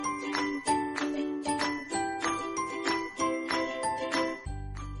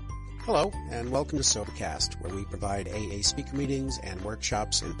Hello, and welcome to Sobercast, where we provide AA speaker meetings and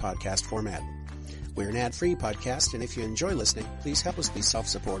workshops in podcast format. We're an ad-free podcast, and if you enjoy listening, please help us be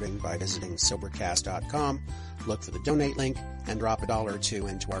self-supporting by visiting Sobercast.com, look for the donate link, and drop $1 or $2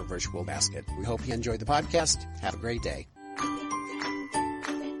 into our virtual basket. We hope you enjoy the podcast. Have a great day.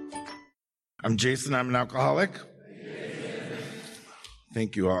 I'm Jason. I'm an alcoholic.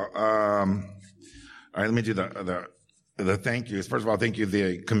 Thank you all. All right, let me do the thank yous. First of all, thank you to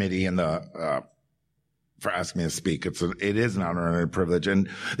the committee and for asking me to speak. It is an honor and a privilege. And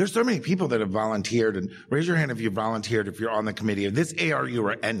there's so many people that have volunteered. And raise your hand if you volunteered, if you're on the committee of this ARU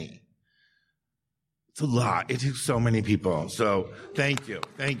or any. It's a lot. It takes so many people. So thank you.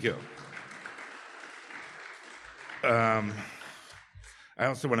 Thank you. I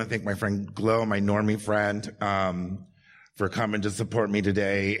also want to thank my friend Glow, my normie friend, for coming to support me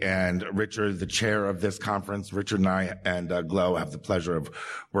today, and Richard, the chair of this conference. Richard and I and Glow have the pleasure of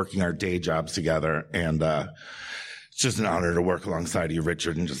working our day jobs together, and it's just an honor to work alongside you,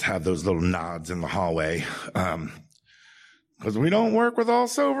 Richard, and just have those little nods in the hallway, because we don't work with all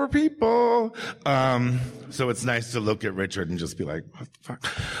sober people. So it's nice to look at Richard and just be like, what the fuck?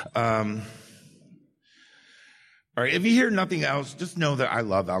 All right, if you hear nothing else, just know that I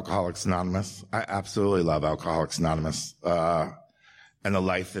love Alcoholics Anonymous. I absolutely love Alcoholics Anonymous, and the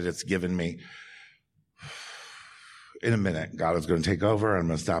life that it's given me. In a minute, God is going to take over. I'm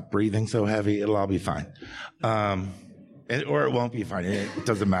going to stop breathing so heavy. It'll all be fine. Or it won't be fine. It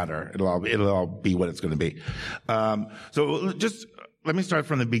doesn't matter. It'll all be what it's going to be. So just let me start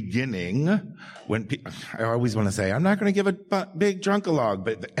from the beginning. I always want to say, I'm not going to give a big drunk-a-log,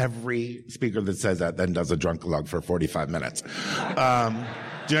 but every speaker that says that then does a drunk-a-log for 45 minutes. Do you know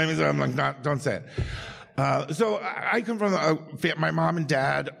what I mean? So I'm like, don't say it. So I come from my mom and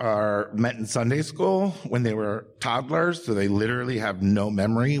dad met in Sunday school when they were toddlers, so they literally have no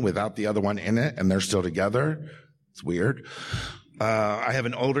memory without the other one in it, and they're still together. It's weird. I have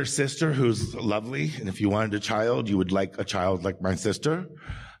an older sister who's lovely, and if you wanted a child, you would like a child like my sister.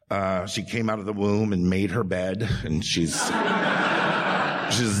 She came out of the womb and made her bed, and she's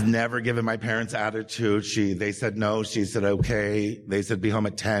never given my parents attitude. They said no, she said okay. They said be home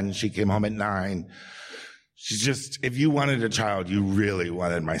at 10. She came home at 9. She's just, if you wanted a child, you really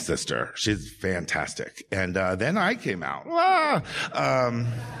wanted my sister. She's fantastic. And then I came out.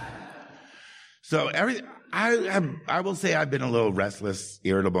 I will say I've been a little restless,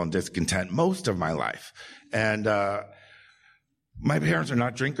 irritable, and discontent most of my life. And my parents are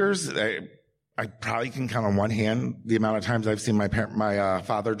not drinkers. I probably can count on one hand the amount of times I've seen my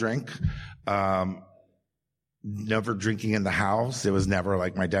father drink. Never drinking in the house. It was never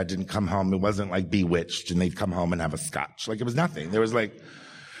like my dad didn't come home. It wasn't like Bewitched and they'd come home and have a scotch. Like it was nothing. There was like,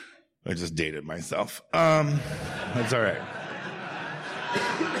 I just dated myself. That's all right.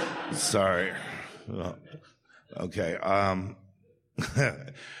 Sorry. Okay.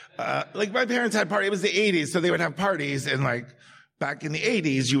 Like my parents had parties. It was the 80s, so they would have parties, and like back in the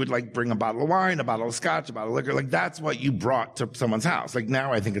 80s, you would like bring a bottle of wine, a bottle of scotch, a bottle of liquor. Like that's what you brought to someone's house. Like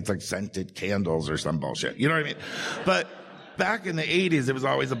now I think it's like scented candles or some bullshit. You know what I mean? But back in the 80s, it was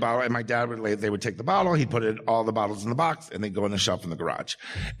always a bottle, and my dad they would take the bottle, he'd put all the bottles in the box, and they'd go on the shelf in the garage.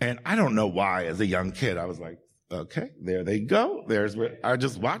 And I don't know why, as a young kid, I was like, okay, there they go. There's where I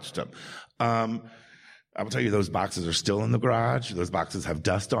just watched them. I will tell you, those boxes are still in the garage. Those boxes have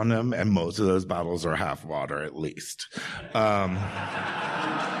dust on them, and most of those bottles are half water at least.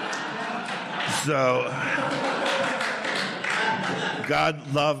 So,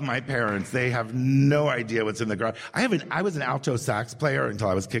 God love my parents. They have no idea what's in the garage. I was an alto sax player until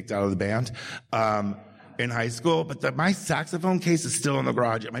I was kicked out of the band in high school, but my saxophone case is still in the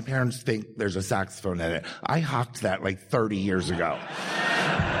garage, and my parents think there's a saxophone in it. I hocked that like 30 years ago.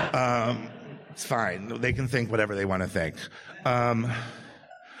 It's fine. They can think whatever they want to think. But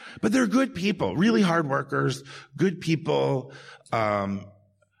they're good people, really hard workers, good people. I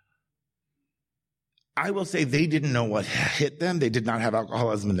will say they didn't know what hit them. They did not have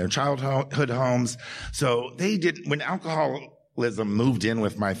alcoholism in their childhood homes. So when alcoholism moved in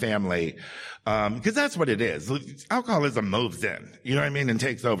with my family, because that's what it is. Alcoholism moves in, you know what I mean, and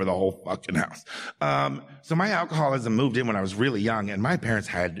takes over the whole fucking house. So my alcoholism moved in when I was really young, and my parents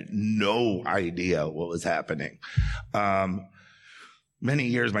had no idea what was happening. Many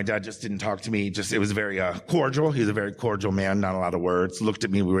years, my dad just didn't talk to me. It was very cordial. He's a very cordial man, not a lot of words. Looked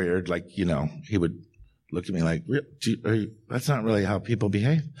at me weird, like, he would look at me like, that's not really how people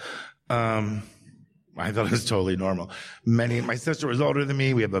behave. I thought it was totally normal. My sister was older than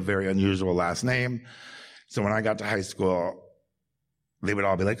me. We have a very unusual last name. So when I got to high school, they would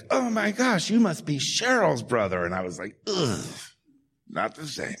all be like, oh my gosh, you must be Cheryl's brother. And I was like, ugh, Not the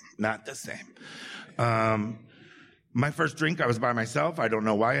same. My first drink, I was by myself. I don't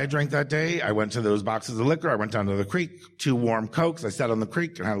know why I drank that day. I went to those boxes of liquor. I went down to the creek, 2 warm Cokes. I sat on the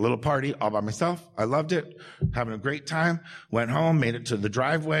creek and had a little party all by myself. I loved it, having a great time. Went home, made it to the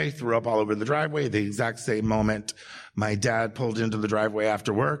driveway, threw up all over the driveway. The exact same moment my dad pulled into the driveway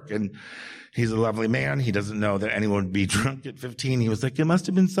after work, and he's a lovely man. He doesn't know that anyone would be drunk at 15. He was like, it must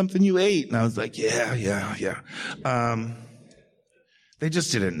have been something you ate. And I was like, yeah. They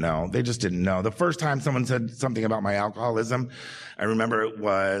just didn't know. The first time someone said something about my alcoholism, I remember it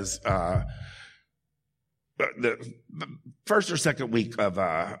was the first or second week of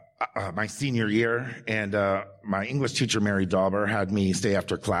my senior year, and my English teacher, Mary Dauber, had me stay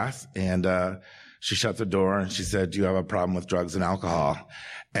after class, and she shut the door and she said, do you have a problem with drugs and alcohol?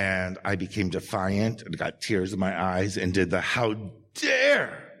 And I became defiant and got tears in my eyes and did the how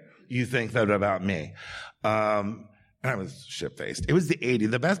dare you think that about me. And I was shit-faced. It was the 80s.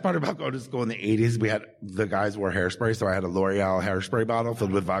 The best part about going to school in the 80s, the guys wore hairspray, so I had a L'Oreal hairspray bottle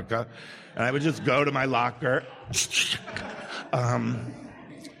filled with vodka, and I would just go to my locker.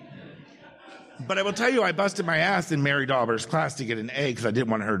 But I will tell you, I busted my ass in Mary Dauber's class to get an A because I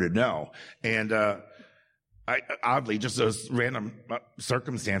didn't want her to know. And I oddly, just those random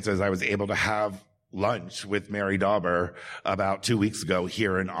circumstances, I was able to have lunch with Mary Dauber about 2 weeks ago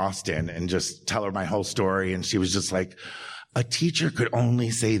here in Austin and just tell her my whole story. And she was just like, a teacher could only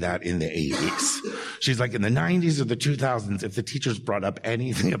say that in the 80s. She's like, in the 90s or the 2000s, if the teachers brought up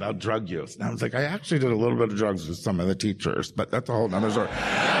anything about drug use. And I was like, I actually did a little bit of drugs with some of the teachers, but that's a whole nother story.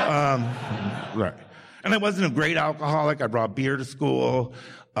 Right. And I wasn't a great alcoholic. I brought beer to school.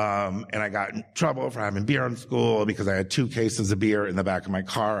 And I got in trouble for having beer in school because I had 2 cases of beer in the back of my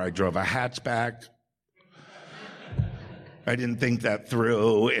car. I drove a hatchback. I didn't think that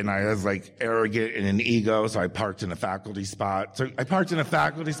through, and I was like arrogant and an ego, so I parked in a faculty spot. So I parked in a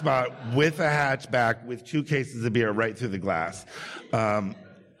faculty spot with a hatchback with 2 cases of beer right through the glass. I'm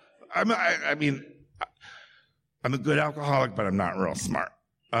a good alcoholic, but I'm not real smart.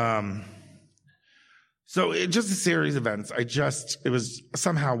 So it just a series of events. It was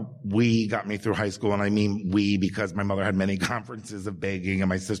somehow we got me through high school. And I mean we because my mother had many conferences of begging and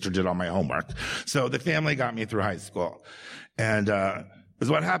my sister did all my homework. So the family got me through high school. And it was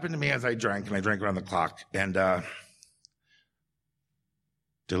what happened to me as I drank, and I drank around the clock. And did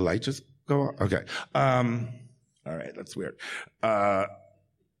the light just go off? Okay. All right, that's weird. The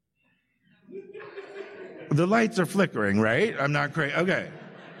lights are flickering, right? I'm not crazy. Okay.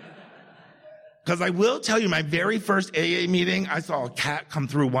 Because I will tell you, my very first AA meeting, I saw a cat come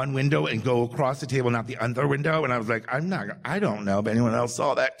through one window and go across the table, not the other window. And I was like, I don't know if anyone else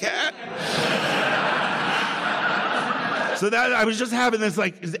saw that cat. So that, I was just having this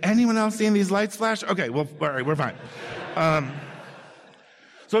like, is anyone else seeing these lights flash? Okay, well, all right, we're fine.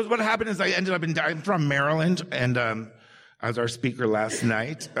 So what happened is I ended up I'm from Maryland, and I was our speaker last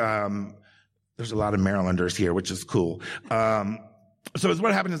night. There's a lot of Marylanders here, which is cool. So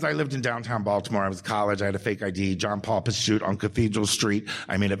what happened is I lived in downtown Baltimore. I was in college. I had a fake ID, John Paul Pursuit on Cathedral Street.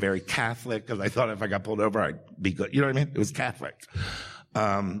 I made it very Catholic because I thought if I got pulled over, I'd be good. You know what I mean? It was Catholic.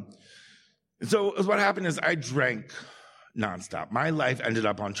 So what happened is I drank nonstop. My life ended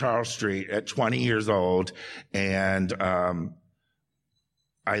up on Charles Street at 20 years old, and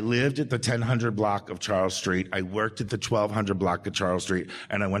I lived at the 1000 block of Charles Street. I worked at the 1200 block of Charles Street,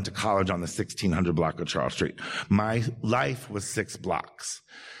 and I went to college on the 1600 block of Charles Street. My life was 6 blocks,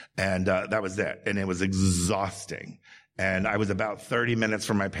 and that was it. And it was exhausting. And I was about 30 minutes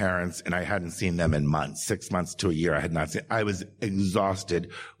from my parents, and I hadn't seen them in months, 6 months to a year. I was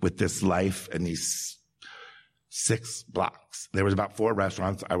exhausted with this life and these 6 blocks. There was about 4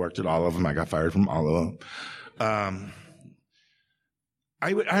 restaurants. I worked at all of them. I got fired from all of them.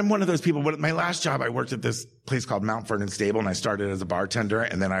 I'm one of those people. My last job, I worked at this place called Mount Vernon Stable, and I started as a bartender,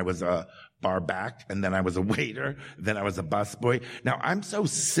 and then I was a bar back, and then I was a waiter, then I was a busboy. Now, I'm so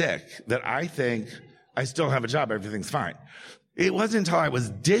sick that I think I still have a job. Everything's fine. It wasn't until I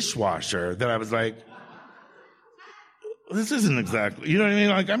was dishwasher that I was like, this isn't exactly, you know what I mean?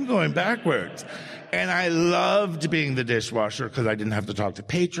 Like, I'm going backwards. And I loved being the dishwasher because I didn't have to talk to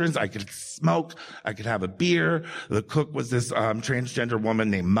patrons. I could smoke. I could have a beer. The cook was this transgender woman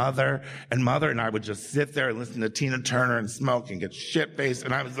named Mother. And Mother and I would just sit there and listen to Tina Turner and smoke and get shit-faced.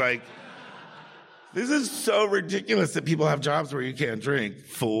 And I was like, this is so ridiculous that people have jobs where you can't drink,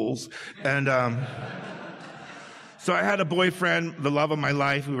 fools. And so I had a boyfriend, the love of my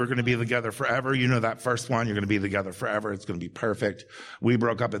life. We were going to be together forever. You know that first one. You're going to be together forever. It's going to be perfect. We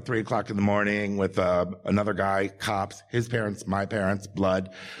broke up at 3:00 in the morning with another guy, cops, his parents, my parents,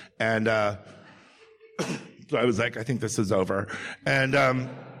 blood. And So I was like, I think this is over. And I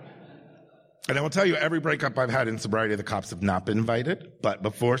will tell you, every breakup I've had in sobriety, the cops have not been invited. But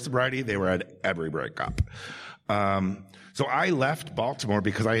before sobriety, they were at every breakup. So I left Baltimore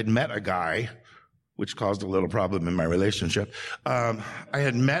because I had met a guy, which caused a little problem in my relationship. I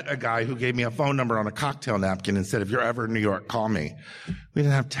had met a guy who gave me a phone number on a cocktail napkin and said, if you're ever in New York, call me. We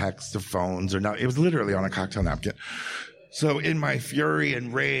didn't have texts or phones or nothing. It was literally on a cocktail napkin. So in my fury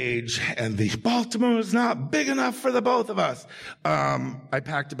and rage and the Baltimore is not big enough for the both of us, I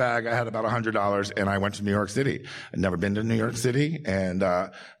packed a bag. I had about $100 and I went to New York City. I'd never been to New York City and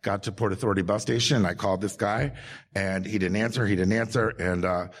got to Port Authority bus station. I called this guy and he didn't answer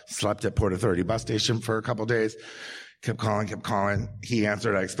and slept at Port Authority bus station for a couple of days. Kept calling. He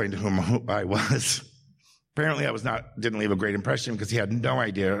answered. I explained to him who I was. Apparently didn't leave a great impression because he had no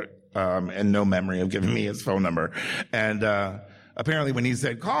idea and no memory of giving me his phone number. And apparently when he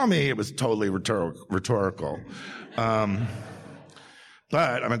said, call me, it was totally rhetorical. But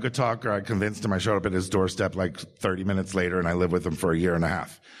I'm a good talker. I convinced him. I showed up at his doorstep like 30 minutes later, and I lived with him for a year and a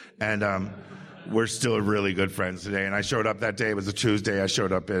half. And we're still really good friends today. And I showed up that day. It was a Tuesday. I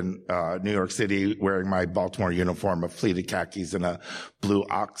showed up in New York City wearing my Baltimore uniform of pleated khakis and a blue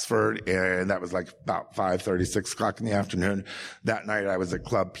Oxford. And that was like about 5:30, 6 o'clock in the afternoon. That night I was at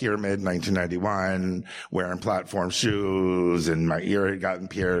Club Pyramid, 1991, wearing platform shoes, and my ear had gotten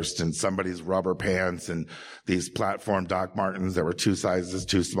pierced, and somebody's rubber pants and these platform Doc Martens that were 2 sizes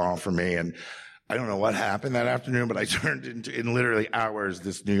too small for me. And I don't know what happened that afternoon, but I turned into, in literally hours,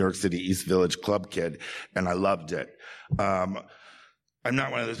 this New York City East Village club kid, and I loved it. I'm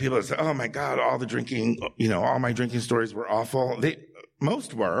not one of those people that say, oh my God, all the drinking, all my drinking stories were awful.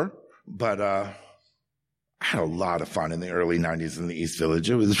 Most were, but I had a lot of fun in the early 90s in the East Village.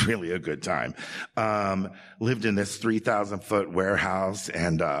 It was really a good time. Lived in this 3,000-foot warehouse,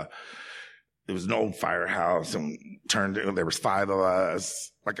 and it was an old firehouse, and there was 5 of us.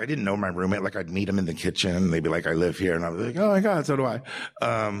 Like, I didn't know my roommate. Like, I'd meet him in the kitchen, and they'd be like, I live here. And I was like, oh my God, so do I.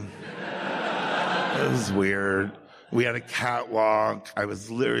 It was weird. We had a catwalk. I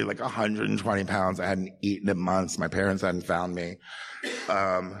was literally like 120 pounds. I hadn't eaten in months. My parents hadn't found me.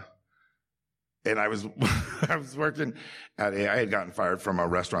 And I was working I had gotten fired from a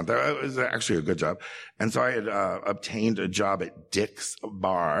restaurant. That was actually a good job. And so I had obtained a job at Dick's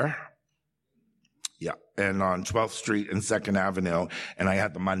Bar. Yeah. And on 12th Street and 2nd Avenue. And I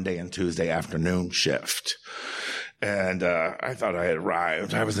had the Monday and Tuesday afternoon shift. And I thought I had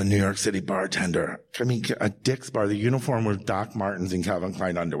arrived. I was a New York City bartender. I mean, a Dick's Bar. The uniform was Doc Martens and Calvin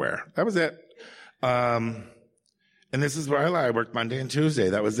Klein underwear. That was it. And this is where I worked Monday and Tuesday.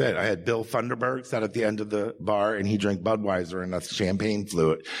 That was it. I had Bill Funderburg sat at the end of the bar, and he drank Budweiser and a champagne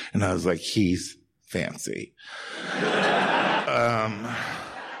fluid. And I was like, he's fancy.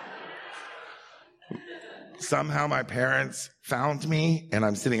 Somehow my parents found me, and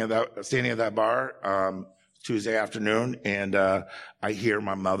I'm standing at that bar Tuesday afternoon, and I hear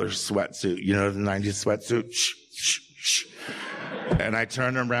my mother's sweatsuit. You know, the 90s sweatsuit? Shh, shh, shh. And I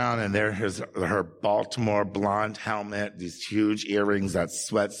turn around, and there's her Baltimore blonde helmet, these huge earrings, that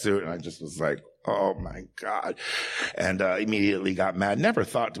sweatsuit, and I just was like, oh my God. And immediately got mad. Never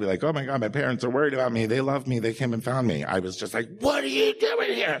thought to be like, oh my God, my parents are worried about me. They love me. They came and found me. I was just like, what are you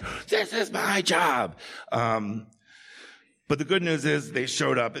doing here? This is my job. But the good news is they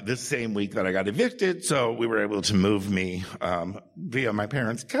showed up this same week that I got evicted, so we were able to move me via my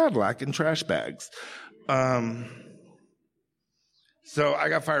parents' Cadillac in trash bags. So I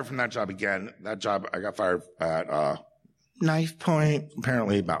got fired from that job again. That job, I got fired at knife point,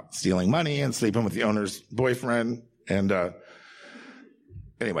 apparently about stealing money and sleeping with the owner's boyfriend. And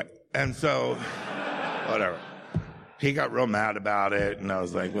anyway, and so whatever. He got real mad about it, and I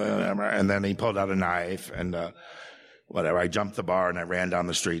was like, whatever. And then he pulled out a knife, and whatever. I jumped the bar and I ran down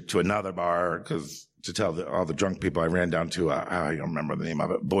the street to another bar because to tell all the drunk people, I ran down to I don't remember the name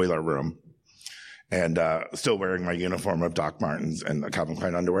of it, Boiler Room. And still wearing my uniform of Doc Martens and the Calvin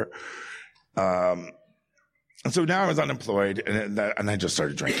Klein underwear. And so now I was unemployed, and I just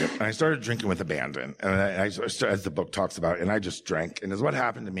started drinking. And I started drinking with abandon, and as the book talks about, and I just drank. And what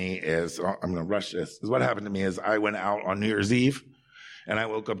happened to me is, I'm going to rush this. What happened to me is I went out on New Year's Eve, and I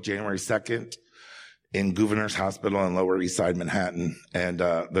woke up January 2nd in Gouverneurs Hospital in Lower East Side, Manhattan, and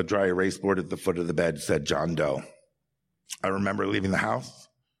the dry erase board at the foot of the bed said John Doe. I remember leaving the house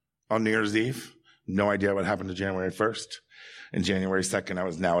on New Year's Eve. No idea what happened to January 1st. And January 2nd, I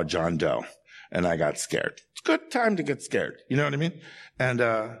was now a John Doe. And I got scared. It's a good time to get scared. You know what I mean? And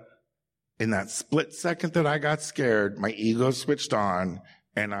in that split second that I got scared, my ego switched on.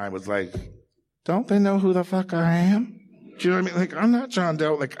 And I was like, don't they know who the fuck I am? Do you know what I mean? Like, I'm not John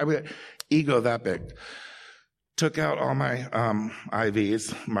Doe. Like, ego that big. took out all my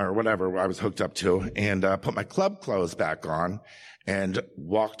IVs, or whatever I was hooked up to, and put my club clothes back on and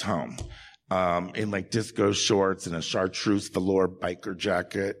walked home in like disco shorts and a chartreuse velour biker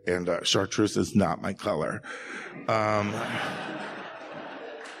jacket. And chartreuse is not my color.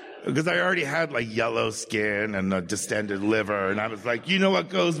 Because I already had like yellow skin and a distended liver. And I was like, you know what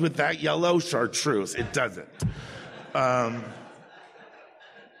goes with that yellow? Chartreuse. It doesn't.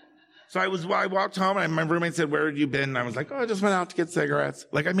 So I walked home and my roommate said, where have you been? And I was like, I just went out to get cigarettes.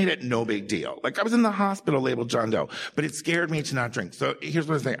 Like I made it no big deal. Like I was in the hospital labeled John Doe, but it scared me to not drink. So here's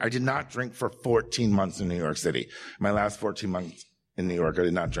what I'm saying. I did not drink for 14 months in New York City. My last 14 months in New York, I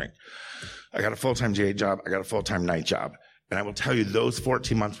did not drink. I got a full-time day job. I got a full-time night job. And I will tell you, those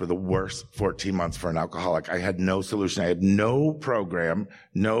 14 months were the worst 14 months for an alcoholic. I had no solution. I had no program,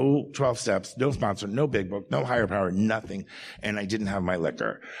 no 12 steps, no sponsor, no big book, no higher power, nothing. And I didn't have my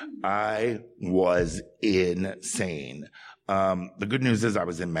liquor. I was insane. The good news is I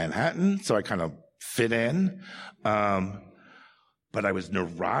was in Manhattan, so I kind of fit in. But I was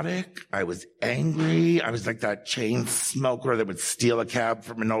neurotic. I was angry. I was like that chain smoker that would steal a cab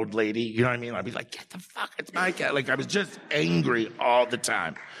from an old lady. You know what I mean? I'd be like, get the fuck, it's my cab. Like I was just angry all the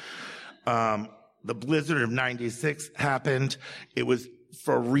time. The blizzard of 96 happened. It was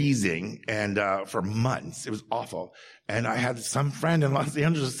freezing and for months. It was awful. And I had some friend in Los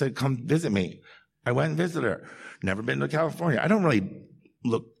Angeles said, come visit me. I went and visited her. Never been to California. I don't really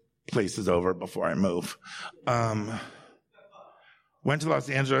look places over before I move. Went to Los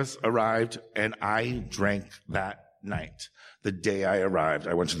Angeles, arrived, and I drank that night. The day I arrived,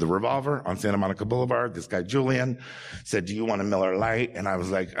 I went to the Revolver on Santa Monica Boulevard. This guy, Julian, said, do you want a Miller Lite? And I was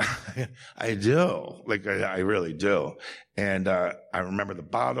like, I do. Like, I really do. And I remember the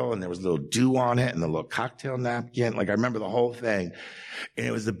bottle, and there was a little dew on it, and the little cocktail napkin. Like, I remember the whole thing. And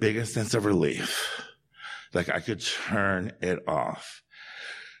it was the biggest sense of relief. Like, I could turn it off.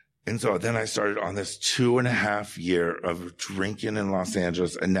 And so then I started on this 2.5 year of drinking in Los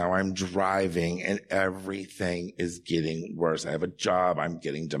Angeles, and now I'm driving and everything is getting worse. I have a job. I'm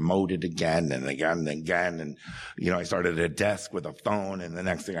getting demoted again and again and again. And, I started at a desk with a phone, and the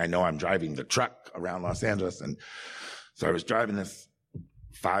next thing I know, I'm driving the truck around Los Angeles. And so I was driving this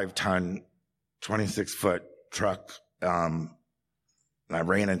 5-ton, 26-foot truck, and I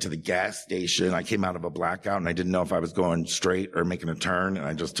ran into the gas station. I came out of a blackout and I didn't know if I was going straight or making a turn. And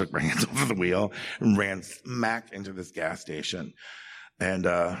I just took my hands off of the wheel and ran smack into this gas station. And,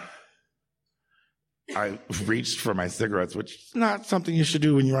 I reached for my cigarettes, which is not something you should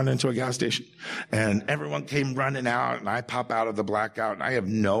do when you run into a gas station. And everyone came running out and I pop out of the blackout and I have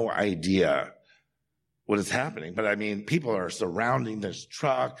no idea what is happening. But I mean, people are surrounding this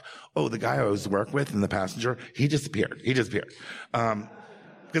truck. Oh, the guy I was working with and the passenger, he disappeared.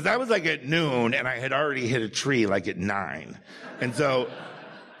 Because I was like at noon and I had already hit a tree like at 9. And so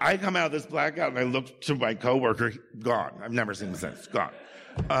I come out of this blackout and I look to my coworker, gone. I've never seen him since, gone.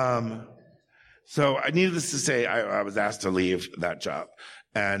 So I needless to say, I was asked to leave that job.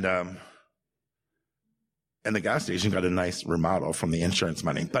 And the gas station got a nice remodel from the insurance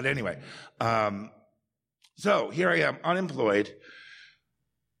money. But anyway, so here I am, unemployed.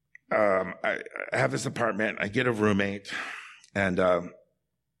 I have this apartment. I get a roommate, and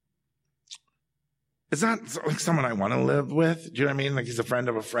it's not like someone I want to live with. Do you know what I mean? Like he's a friend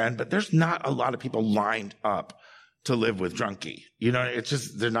of a friend, but there's not a lot of people lined up to live with Drunky. It's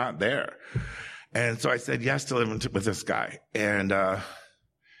just, they're not there. And so I said yes to living with this guy. And,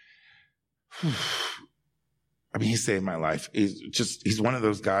 he saved my life. He's one of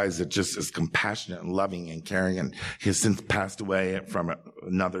those guys that just is compassionate and loving and caring. And he has since passed away from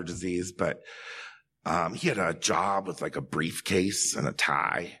another disease, but, he had a job with like a briefcase and a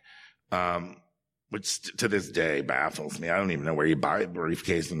tie, which to this day baffles me. I don't even know where you buy a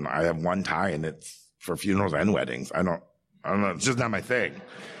briefcase, and I have one tie and it's for funerals and weddings. I don't know. It's just not my thing.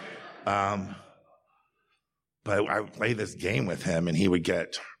 But I would play this game with him and he would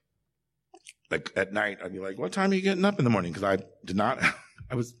get, like at night, I'd be like, what time are you getting up in the morning? Because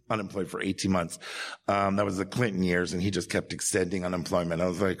I was unemployed for 18 months. That was the Clinton years, and he just kept extending unemployment. I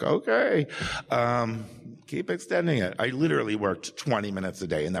was like, okay, keep extending it. I literally worked 20 minutes a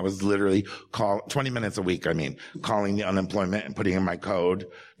day, and that was literally 20 minutes a week. Calling the unemployment and putting in my code.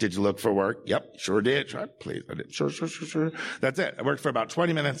 Did you look for work? Yep, sure did. Try, please. I did. Sure. That's it. I worked for about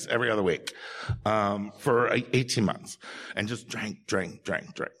 20 minutes every other week, for 18 months, and just drank.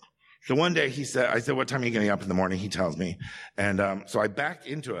 So one day I said, what time are you getting up in the morning? He tells me. And so I backed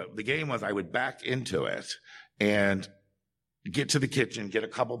into it. The game was I would back into it and get to the kitchen, get a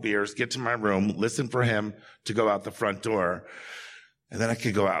couple beers, get to my room, listen for him to go out the front door. And then I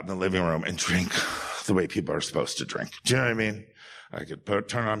could go out in the living room and drink the way people are supposed to drink. Do you know what I mean? I could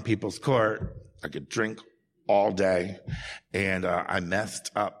turn on People's Court. I could drink all day. And I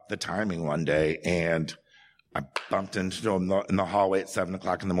messed up the timing one day, and I bumped into him in the hallway at 7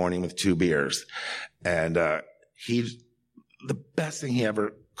 o'clock in the morning with 2 beers. And the best thing he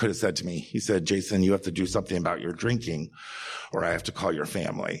ever could have said to me, he said, Jason, you have to do something about your drinking or I have to call your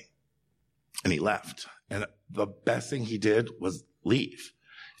family. And he left. And the best thing he did was leave.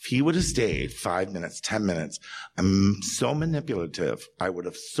 If he would have stayed 5 minutes, 10 minutes, I'm so manipulative, I would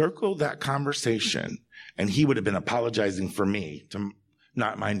have circled that conversation and he would have been apologizing for me to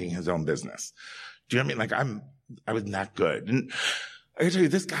not minding his own business. Do you know what I mean? I was not good. And I can tell you,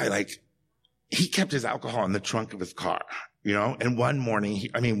 this guy, he kept his alcohol in the trunk of his car, and one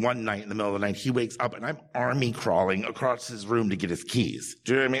one night in the middle of the night, he wakes up and I'm army crawling across his room to get his keys.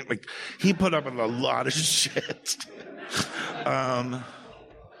 Do you know what I mean? He put up with a lot of shit.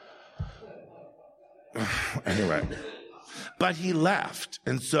 Anyway, but he left.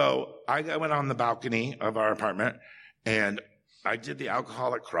 And so I went on the balcony of our apartment and I did the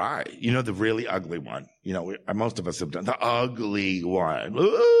alcoholic cry, the really ugly one. Most of us have done the ugly one.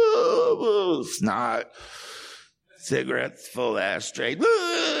 Ooh, snot, cigarettes, full ashtray.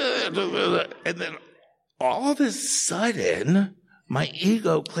 And then all of a sudden, my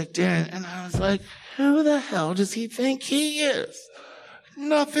ego clicked in and I was like, who the hell does he think he is?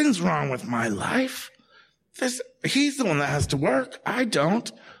 Nothing's wrong with my life. He's the one that has to work. I don't.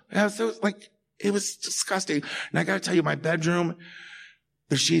 So it was disgusting. And I got to tell you, my bedroom,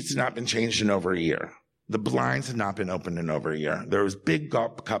 the sheets had not been changed in over a year. The blinds had not been opened in over a year. There was big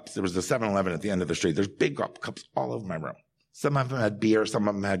gulp cups. There was a 7-Eleven at the end of the street. There's big gulp cups all over my room. Some of them had beer. Some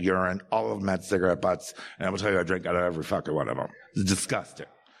of them had urine. All of them had cigarette butts. And I will tell you, I drank out of every fucking one of them. It's disgusting.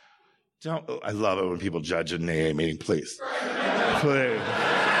 I love it when people judge an AA meeting. Please. Please.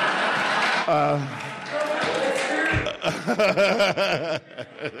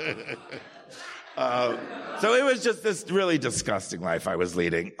 So it was just this really disgusting life I was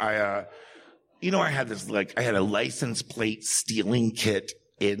leading. I had a license plate stealing kit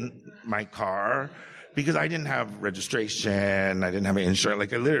in my car because I didn't have registration. I didn't have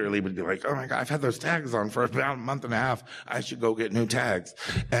insurance. I literally would be like, oh my God, I've had those tags on for about a month and a half. I should go get new tags.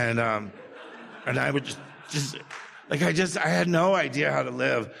 And I would just I had no idea how to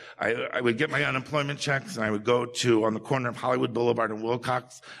live. I would get my unemployment checks and I would go to, on the corner of Hollywood Boulevard and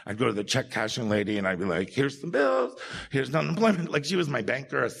Wilcox, I'd go to the check cashing lady and I'd be like, here's some bills, here's unemployment. She was my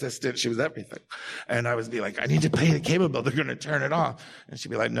banker assistant. She was everything. And I would be like, I need to pay the cable bill. They're going to turn it off. And she'd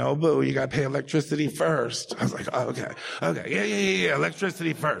be like, no, boo, you got to pay electricity first. I was like, oh, okay. Yeah.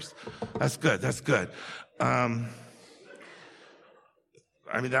 Electricity first. That's good. That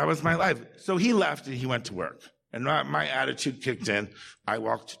was my life. So he left and he went to work. And my attitude kicked in. I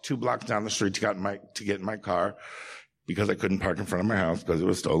walked 2 blocks down the street to get in my car because I couldn't park in front of my house because it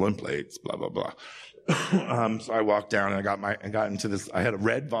was stolen plates, blah, blah, blah. So I walked down and I got into this. I had a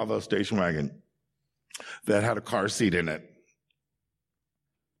red Volvo station wagon that had a car seat in it.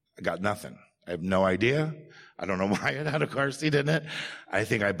 I got nothing. I have no idea. I don't know why it had a car seat in it. I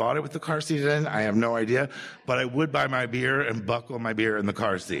think I bought it with the car seat in it. I have no idea. But I would buy my beer and buckle my beer in the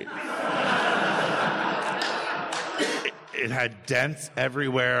car seat. It had dents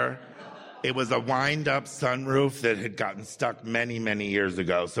everywhere. It was a wind-up sunroof that had gotten stuck many, many years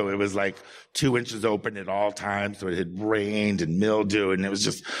ago. So it was 2 inches open at all times. So it had rained and mildew, and it was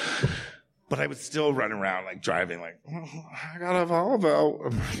just... But I would still run around, driving, I got a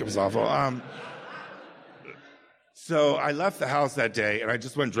Volvo. It was awful. So I left the house that day, and I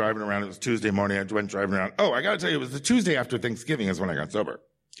just went driving around. It was Tuesday morning. I went driving around. Oh, I got to tell you, it was the Tuesday after Thanksgiving is when I got sober.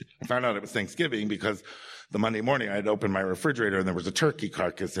 I found out it was Thanksgiving because the Monday morning I had opened my refrigerator and there was a turkey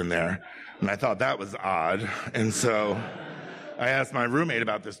carcass in there. And I thought that was odd. And so I asked my roommate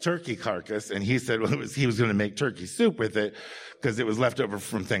about this turkey carcass and he said, he was going to make turkey soup with it because it was left over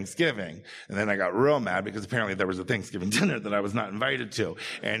from Thanksgiving. And then I got real mad because apparently there was a Thanksgiving dinner that I was not invited to.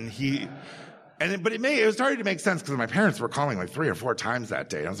 But it started to make sense because my parents were calling 3 or 4 times that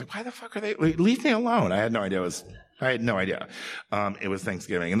day. And I was like, why the fuck are they, leave me alone. I had no idea it was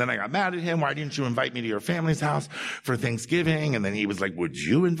Thanksgiving. And then I got mad at him. Why didn't you invite me to your family's house for Thanksgiving? And then he was like, would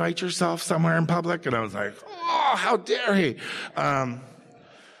you invite yourself somewhere in public? And I was like, oh, how dare he?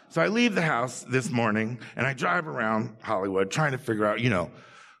 So I leave the house this morning and I drive around Hollywood trying to figure out,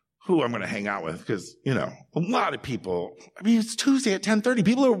 who I'm going to hang out with. Because, a lot of people, it's Tuesday at 10:30.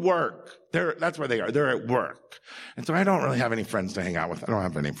 People are at work. That's where they are. They're at work. And so I don't really have any friends to hang out with. I don't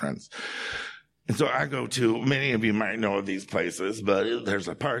have any friends. And so I go to, many of you might know of these places, but there's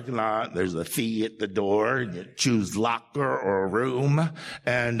a parking lot, there's a fee at the door, and you choose locker or a room.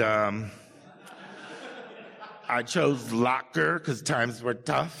 And I chose locker because times were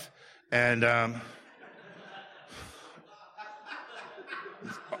tough. And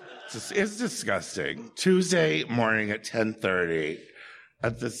it's disgusting. Tuesday morning at 10:30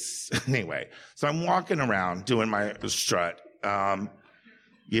 at this, anyway. So I'm walking around doing my strut, wearing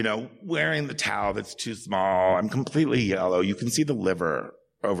the towel that's too small. I'm completely yellow. You can see the liver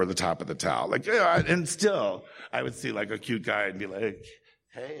over the top of the towel. And still, I would see like a cute guy and be like,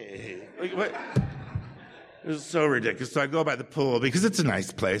 hey, what? It was so ridiculous. So I go by the pool because it's a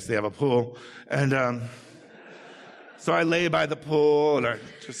nice place. They have a pool. And so I lay by the pool and I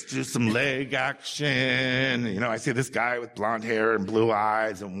just do some leg action. I see this guy with blonde hair and blue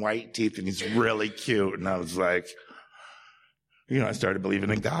eyes and white teeth, and he's really cute. And I was like, I started believing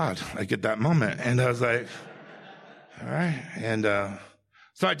in God, like at that moment. And I was like, all right. And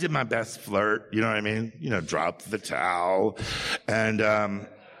so I did my best flirt, you know what I mean? Dropped the towel. And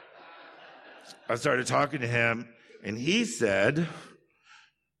I started talking to him, and he said,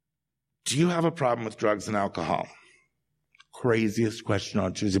 do you have a problem with drugs and alcohol? Craziest question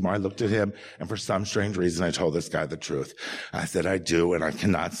on Tuesday morning. I looked at him, and for some strange reason, I told this guy the truth. I said, I do, and I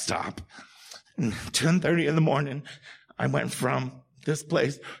cannot stop. 10:30 in the morning, I went from this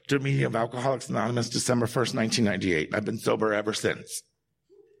place to a meeting of Alcoholics Anonymous, December 1st, 1998. I've been sober ever since.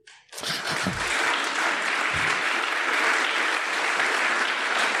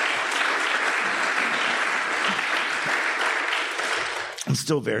 I'm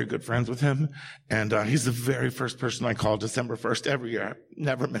still very good friends with him, and he's the very first person I called December 1st every year.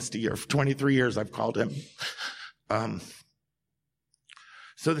 Never missed a year. For 23 years, I've called him.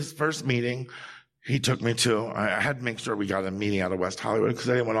 So this first meeting he took me to, I had to make sure we got a meeting out of West Hollywood because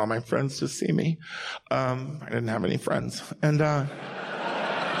I didn't want all my friends to see me. I didn't have any friends. And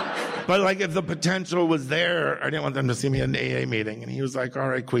but if the potential was there, I didn't want them to see me at an AA meeting. And he was like, all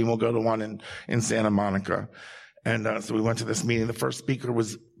right, Queen, we'll go to one in Santa Monica. And so we went to this meeting. The first speaker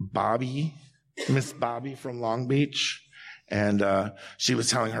was Miss Bobby from Long Beach. And she was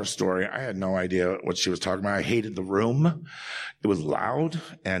telling her story. I had no idea what she was talking about. I hated the room. It was loud.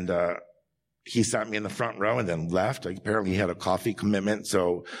 And he sat me in the front row and then left. Apparently he had a coffee commitment.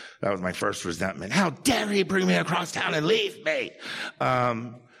 So that was my first resentment. How dare he bring me across town and leave me?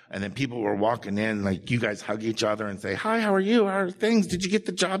 And then people were walking in, you guys hug each other and say, hi, how are you? How are things? Did you get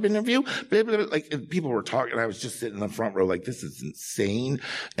the job interview? Blah, blah, blah. People were talking. I was just sitting in the front row this is insane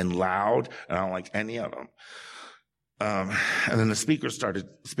and loud, and I don't like any of them. And then the speaker started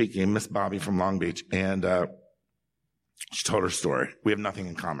speaking, Miss Bobby from Long Beach, and she told her story. We have nothing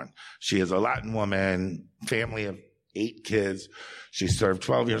in common. She is a Latin woman, family of 8 kids. She served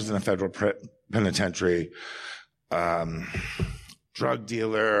 12 years in a federal penitentiary. Drug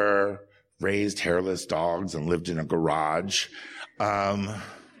dealer, raised hairless dogs, and lived in a garage.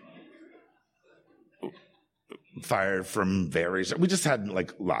 Fired from various, we just had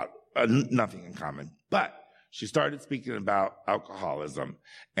nothing in common. But she started speaking about alcoholism,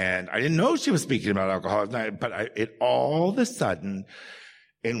 and I didn't know she was speaking about alcoholism, but it all of a sudden,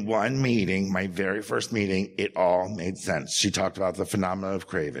 in one meeting, my very first meeting, it all made sense. She talked about the phenomenon of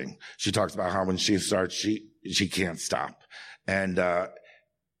craving. She talks about how when she starts, she can't stop. And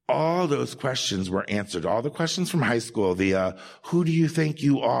all those questions were answered. All the questions from high school, who do you think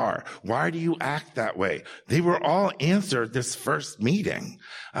you are? Why do you act that way? They were all answered this first meeting.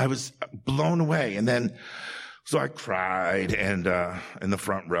 I was blown away. And then, so I cried and in the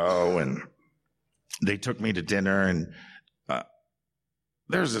front row, and they took me to dinner, and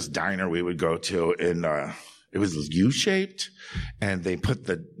there's this diner we would go to, and it was U-shaped, and they put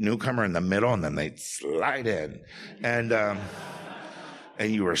the newcomer in the middle, and then they'd slide in, and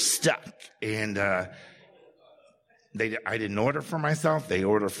you were stuck. And I didn't order for myself; they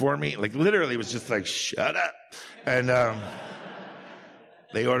ordered for me. Literally, it was just shut up. And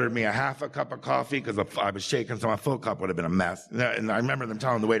they ordered me a half a cup of coffee because I was shaking, so my full cup would have been a mess. And I remember them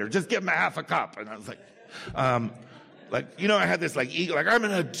telling the waiter, "Just give him a half a cup," and I was like. I had this ego, I'm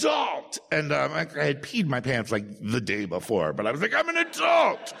an adult. And I had peed my pants the day before, but I was like, I'm an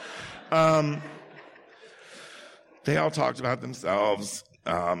adult. They all talked about themselves.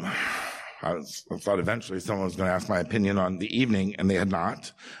 I thought eventually someone was going to ask my opinion on the evening, and they had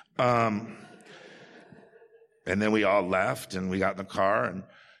not. And then we all left, and we got in the car, and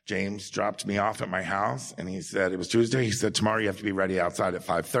James dropped me off at my house, and he said, it was Tuesday. He said, tomorrow you have to be ready outside at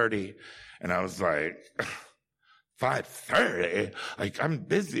 5:30. And I was like... 5:30? I'm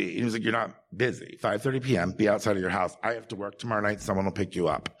busy. He was like, you're not busy. 5:30 p.m., be outside of your house. I have to work tomorrow night. Someone will pick you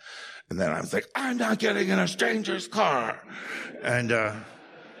up. And then I was like, I'm not getting in a stranger's car. And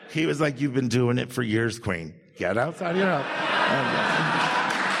he was like, you've been doing it for years, Queen. Get outside of your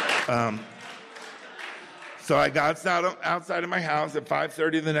house. So I got outside of my house at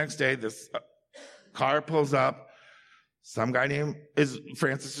 5:30 the next day. This car pulls up. Some guy named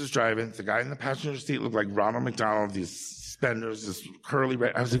Francis is driving. The guy in the passenger seat looked like Ronald McDonald, these suspenders, this curly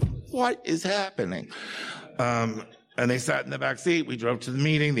red. I was like, what is happening? And they sat in the back seat. We drove to the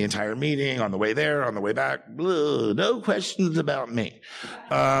meeting, the entire meeting, on the way there, on the way back. Blah, no questions about me.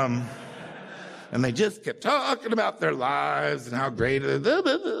 And they just kept talking about their lives and how great it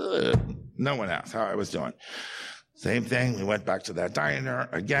is. No one asked how I was doing. Same thing. We went back to that diner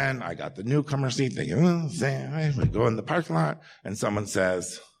again. I got the newcomer seat thinking, we go in the parking lot and someone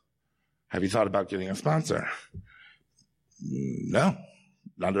says, have you thought about getting a sponsor? No,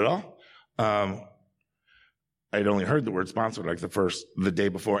 not at all. I'd only heard the word sponsor like the day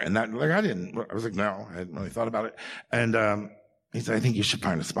before. And I was like, no, I hadn't really thought about it. And, he said, I think you should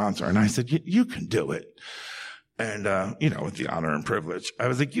find a sponsor. And I said, you can do it. And, with the honor and privilege, I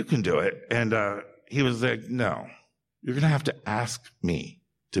was like, you can do it. And, he was like, no, you're going to have to ask me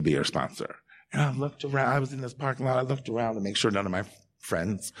to be your sponsor. And I looked around. I was in this parking lot. I looked around to make sure none of my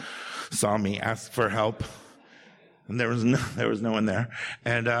friends saw me ask for help. And there was no one there.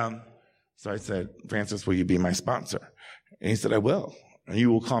 And, so I said, Francis, will you be my sponsor? And he said, I will. And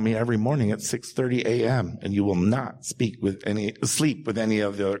you will call me every morning at 6:30 a.m. and you will not sleep with any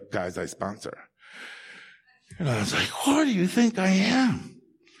of the other guys I sponsor. And I was like, what do you think I am?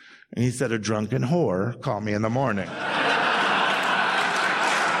 And he said, a drunken whore, call me in the morning. So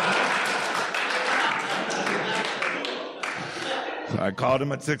I called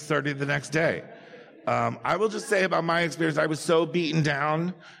him at 6:30 the next day. I will just say about my experience, I was so beaten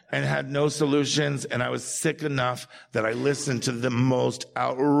down and had no solutions, and I was sick enough that I listened to the most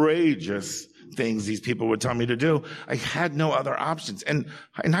outrageous things these people would tell me to do. I had no other options. And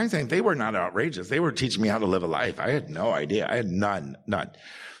in hindsight, they were not outrageous. They were teaching me how to live a life. I had no idea. I had none.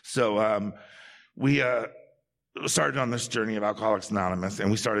 So we started on this journey of Alcoholics Anonymous,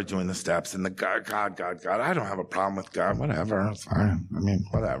 and we started doing the steps. And God, I don't have a problem with God. Whatever, it's fine. I mean,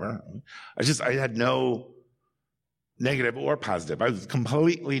 whatever. I had no negative or positive. I was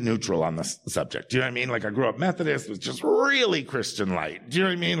completely neutral on this subject. Do you know what I mean? Like, I grew up Methodist, was just really Christian light. Do you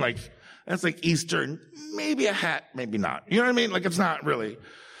know what I mean? Like, that's like Eastern, maybe a hat, maybe not. You know what I mean? Like, it's not really,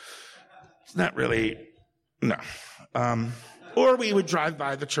 no. Or we would drive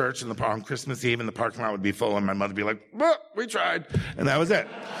by the church on Christmas Eve and the parking lot would be full and my mother would be like, well, we tried. And that was it.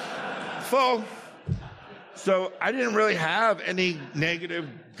 Full. So I didn't really have any negative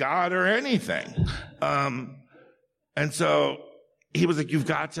God or anything. And so he was like, you've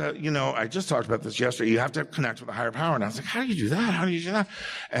got to, I just talked about this yesterday. You have to connect with a higher power. And I was like, how do you do that? How do you do that?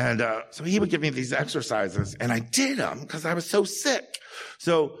 And so he would give me these exercises and I did them because I was so sick.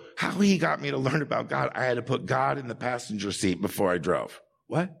 So how he got me to learn about God, I had to put God in the passenger seat before I drove.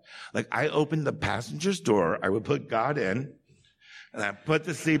 What? Like, I opened the passenger's door. I would put God in and I put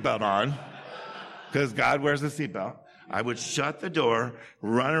the seatbelt on because God wears a seatbelt. I would shut the door,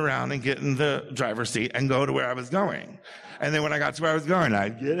 run around and get in the driver's seat and go to where I was going. And then when I got to where I was going,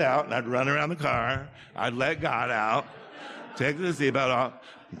 I'd get out and I'd run around the car. I'd let God out, take the seatbelt off.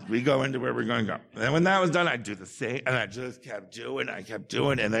 We go into where we're going to go. And when that was done, I'd do the same. And I just kept doing.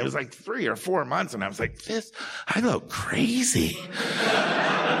 And it was like 3 or 4 months. And I was like, I go crazy.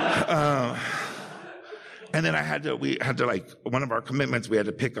 And then we had to like, one of our commitments, we had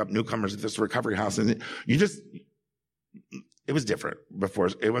to pick up newcomers at this recovery house. And it was different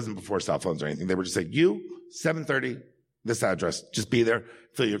before. It wasn't before cell phones or anything. They were just like, 7:30, this address, just be there,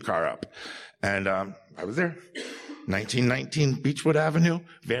 fill your car up. And, I was there. 1919 Beechwood Avenue,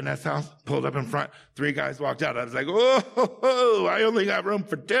 Van Ness house, pulled up in front. 3 guys walked out. I was like, I only got room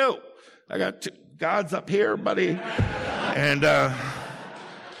for 2. I got 2. God's up here, buddy. And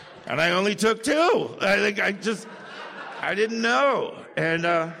I only took 2. I didn't know.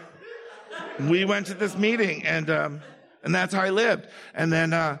 And, we went to this meeting and that's how I lived. And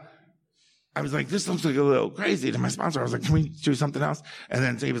then, I was like, this looks like a little crazy to my sponsor. I was like, can we do something else? And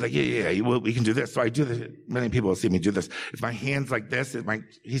then so he was like, yeah, we can do this. So I do this. Many people will see me do this. If my hand's like this,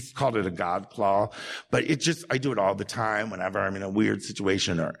 he's called it a God claw, but I do it all the time whenever I'm in a weird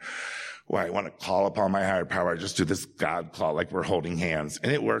situation or where I want to call upon my higher power. I just do this God claw like we're holding hands.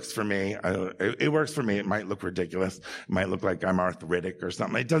 And it works for me. It works for me. It might look ridiculous. It might look like I'm arthritic or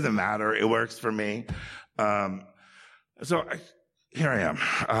something. It doesn't matter. It works for me. Here I am.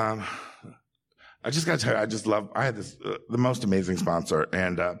 I just got to tell you, I had the most amazing sponsor,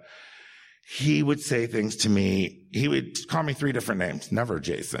 and he would say things to me. He would call me 3 different names, never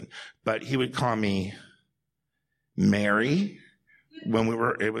Jason, but he would call me Mary when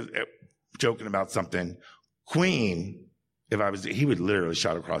it was joking about something. Queen, he would literally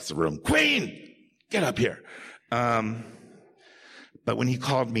shout across the room, Queen, get up here. But when he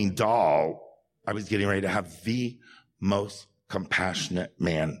called me doll, I was getting ready to have the most compassionate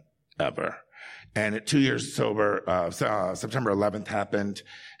man ever. And at 2 years sober, September 11th happened,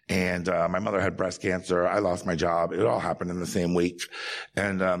 and my mother had breast cancer. I lost my job. It all happened in the same week.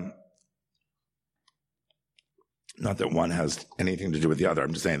 And not that one has anything to do with the other.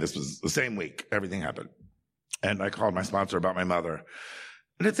 I'm just saying this was the same week. Everything happened. And I called my sponsor about my mother.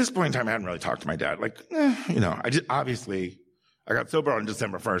 And at this point in time, I hadn't really talked to my dad. I got sober on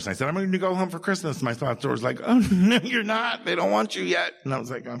December 1st. And I said, I'm going to go home for Christmas. My sponsor was like, oh, no, you're not. They don't want you yet. And I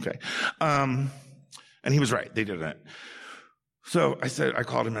was like, okay. And he was right. They didn't. So I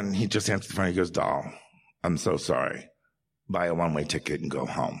called him and he just answered the phone. He goes, doll, I'm so sorry. Buy a one-way ticket and go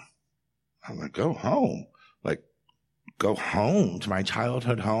home. I'm like, go home? Like, go home to my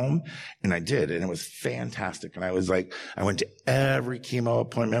childhood home? And I did. And it was fantastic. And I went to every chemo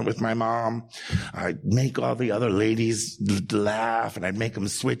appointment with my mom. I'd make all the other ladies laugh and I'd make them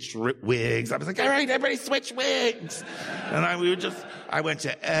switch wigs. I was like, all right, everybody switch wigs. And I went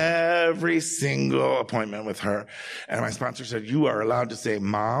to every single appointment with her. And my sponsor said, you are allowed to say,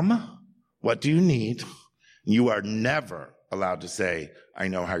 Mom, what do you need? You are never allowed to say, I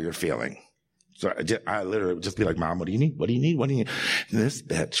know how you're feeling. So I literally would just be like, Mom, what do you need? What do you need? What do you need? And this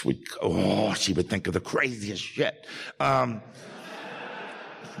bitch she would think of the craziest shit. One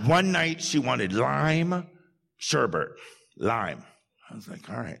night she wanted lime sherbet. Lime. I was like,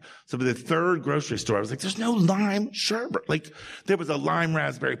 all right. So by the third grocery store, I was like, there's no lime sherbet. Like, there was a lime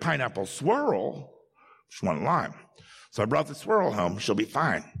raspberry pineapple swirl. She wanted lime. So I brought the swirl home. She'll be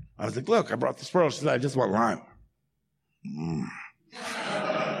fine. I was like, look, I brought the swirl. She said, I just want lime.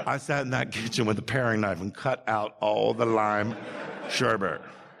 I sat in that kitchen with a paring knife and cut out all the lime sherbet.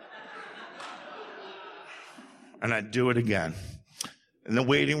 And I'd do it again. In the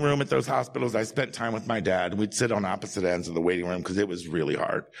waiting room at those hospitals, I spent time with my dad. We'd sit on opposite ends of the waiting room because it was really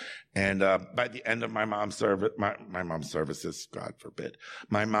hard. And by the end of my mom's services, God forbid,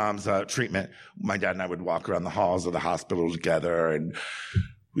 my mom's treatment, my dad and I would walk around the halls of the hospital together and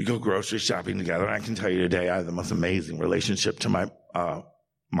we go grocery shopping together. And I can tell you today, I have the most amazing relationship to my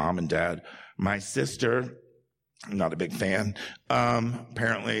mom and dad. My sister, I'm not a big fan.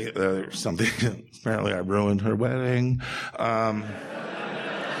 Apparently I ruined her wedding.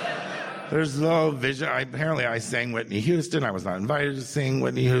 There's no vision. Apparently I sang Whitney Houston. I was not invited to sing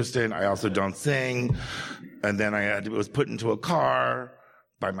Whitney Houston. I also don't sing. And then was put into a car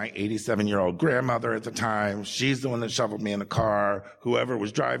by my 87-year-old grandmother at the time. She's the one that shoveled me in the car. Whoever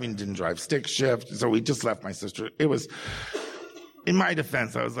was driving didn't drive stick shift. So we just left my sister. It was, in my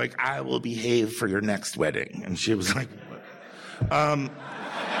defense, I was like, I will behave for your next wedding. And she was like, and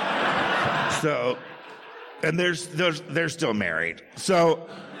they're still married. So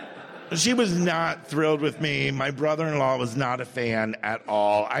she was not thrilled with me. My brother-in-law was not a fan at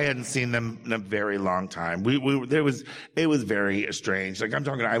all. I hadn't seen them in a very long time. It was very estranged. Like, I'm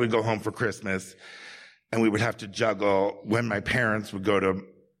talking, I would go home for Christmas and we would have to juggle when my parents would go to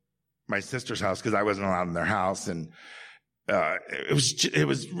my sister's house because I wasn't allowed in their house. And, it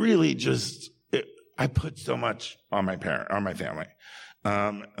was really just, I put so much on my family.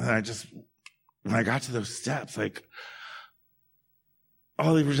 And when I got to those steps, like,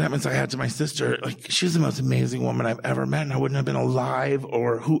 all the resentments I had to my sister, like, she's the most amazing woman I've ever met, and I wouldn't have been alive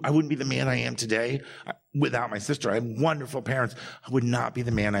I wouldn't be the man I am today without my sister. I have wonderful parents. I would not be the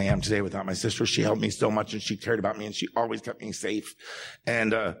man I am today without my sister. She helped me so much, and she cared about me, and she always kept me safe.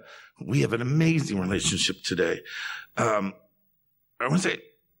 And we have an amazing relationship today. I want to say,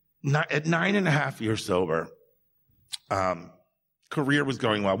 at 9.5 years sober, career was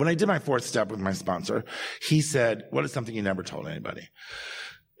going well. When I did my fourth step with my sponsor, he said, what is something you never told anybody?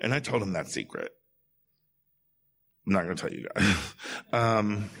 And I told him that secret. I'm not going to tell you guys.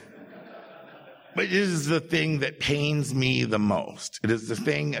 But it is the thing that pains me the most. It is the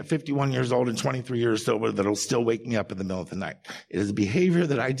thing at 51 years old and 23 years sober that'll still wake me up in the middle of the night. It is a behavior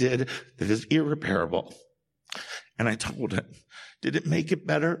that I did that is irreparable. And I told him, did it make it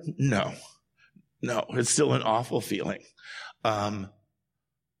better? No, it's still an awful feeling. But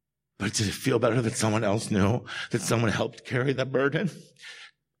did it feel better that someone else knew, that someone helped carry that burden?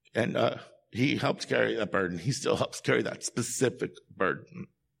 And he helped carry that burden. He still helps carry that specific burden.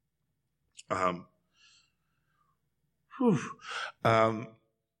 And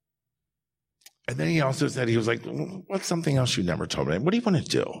then he also said, he was like, what's something else you never told me? What do you want to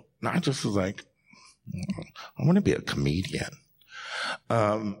do? And I just was like, I want to be a comedian.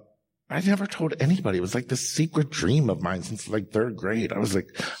 And I never told anybody. It was like this secret dream of mine since like third grade. I was like,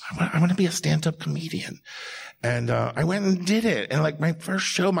 I want to be a stand-up comedian. And I went and did it. And like my first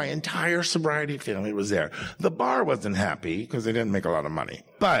show, my entire sobriety family was there. The bar wasn't happy because they didn't make a lot of money.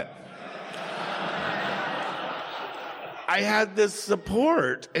 But I had this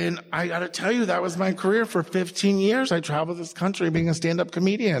support, and I got to tell you, that was my career for 15 years. I traveled this country being a stand-up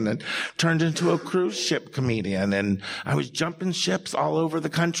comedian and turned into a cruise ship comedian, and I was jumping ships all over the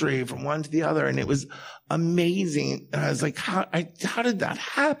country from one to the other, and it was amazing. And I was like, how did that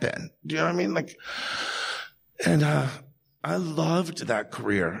happen? Do you know what I mean? Like, and I loved that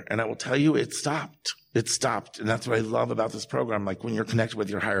career, and I will tell you, it stopped. It stopped. And that's what I love about this program. Like when you're connected with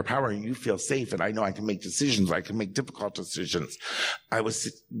your higher power and you feel safe, and I know I can make decisions. I can make difficult decisions. I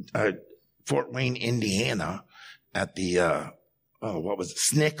was Fort Wayne, Indiana at the,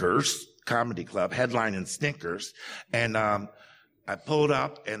 Snickers Comedy Club, headlining Snickers. And I pulled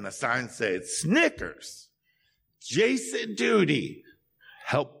up and the sign said, Snickers, Jason Duty,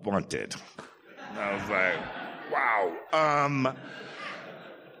 help wanted. And I was like, wow.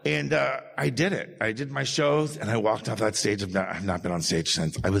 And I did it. I did my shows, and I walked off that stage. I've not been on stage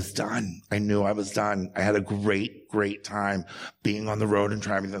since. I was done. I knew I was done. I had a great, great time. Being on the road and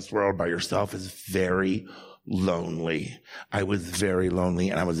traveling this world by yourself is very lonely. I was very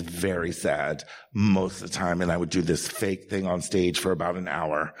lonely, and I was very sad most of the time. And I would do this fake thing on stage for about an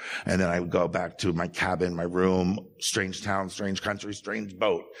hour. And then I would go back to my cabin, my room, strange town, strange country, strange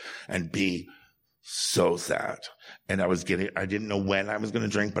boat, and be so sad. And I didn't know when I was going to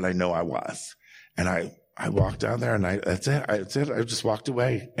drink, but I know I was. And I walked down there, and that's it. I just walked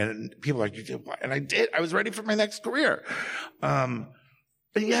away. And people were like, you did what? And I did. I was ready for my next career.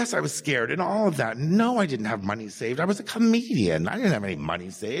 And yes, I was scared and all of that. No, I didn't have money saved. I was a comedian. I didn't have any money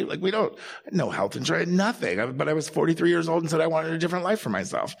saved. Like no health insurance, nothing. But I was 43 years old and said I wanted a different life for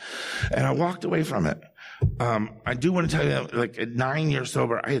myself. And I walked away from it. I do want to tell you, like at 9 years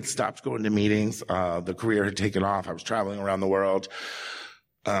sober, I had stopped going to meetings. The career had taken off. I was traveling around the world.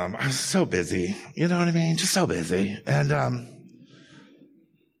 I was so busy. You know what I mean? Just so busy.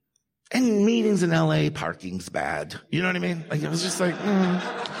 And meetings in LA, parking's bad. You know what I mean? Like, it was just like,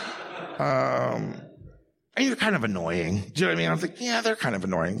 and you're kind of annoying. Do you know what I mean? I was like, yeah, they're kind of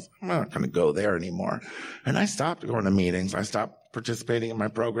annoying. I'm not going to go there anymore. And I stopped going to meetings. I stopped participating in my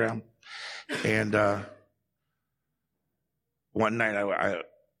program. And, one night I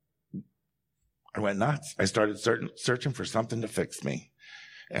went nuts. I started searching for something to fix me.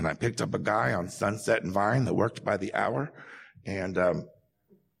 And I picked up a guy on Sunset and Vine that worked by the hour. And,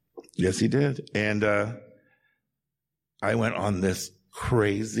 yes, he did. And, I went on this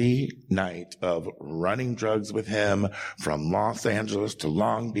crazy night of running drugs with him from Los Angeles to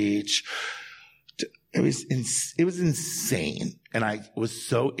Long Beach. It was insane. And I was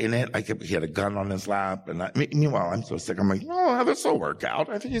so in it. He had a gun on his lap. And meanwhile, I'm so sick. I'm like, oh, this will work out.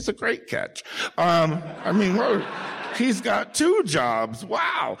 I think he's a great catch. He's got 2 jobs.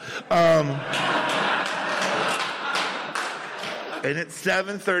 Wow. And at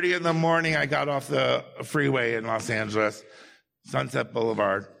 7:30 in the morning, I got off the freeway in Los Angeles, Sunset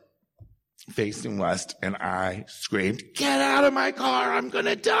Boulevard, facing west, and I screamed, get out of my car, I'm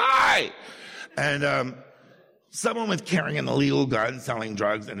gonna die. And someone with carrying an illegal gun, selling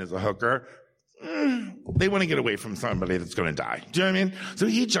drugs, and is a hooker, they want to get away from somebody that's going to die. Do you know what I mean? So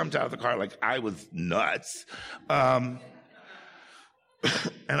he jumped out of the car like I was nuts. And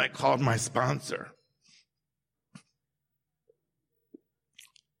I called my sponsor.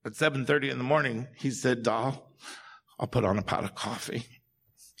 At 7:30 in the morning, he said, doll, I'll put on a pot of coffee.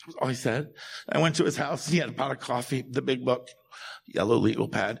 That's all he said. I went to his house. He had a pot of coffee, the big book, yellow legal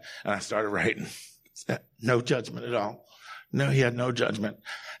pad, and I started writing. No judgment at all. No, he had no judgment.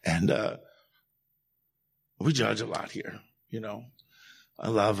 And we judge a lot here, you know. I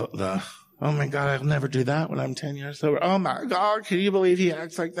love oh my God, I'll never do that when I'm 10 years sober. Oh my God, can you believe he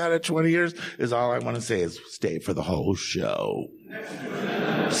acts like that at 20 years? Is all I want to say is stay for the whole show.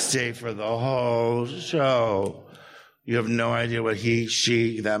 Stay for the whole show. You have no idea what he,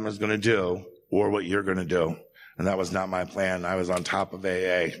 she, them is going to do or what you're going to do. And that was not my plan. I was on top of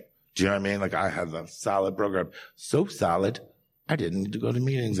AA. Do you know what I mean? Like I had a solid program. So solid, I didn't need to go to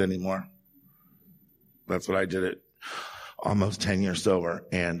meetings anymore. That's what I did it almost 10 years sober.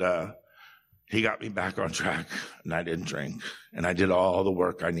 And he got me back on track, and I didn't drink. And I did all the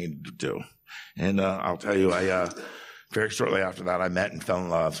work I needed to do. And I'll tell you, I very shortly after that, I met and fell in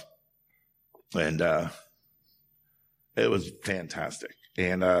love. And it was fantastic.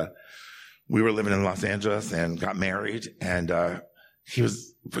 And we were living in Los Angeles and got married. And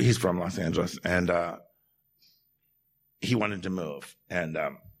he's from Los Angeles. And he wanted to move. And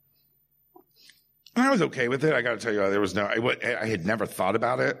And I was okay with it. I got to tell you, I had never thought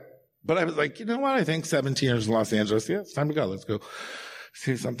about it, but I was like, you know what? I think 17 years in Los Angeles. Yeah, it's time to go. Let's go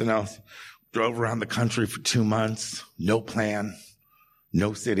see something else. Drove around the country for 2 months. No plan,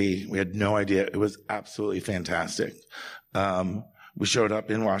 no city. We had no idea. It was absolutely fantastic. We showed up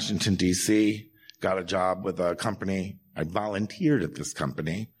in Washington, D.C., got a job with a company. I volunteered at this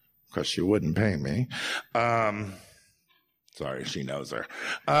company because she wouldn't pay me. Sorry, she knows her.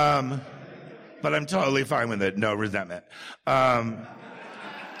 But I'm totally fine with it. No resentment. And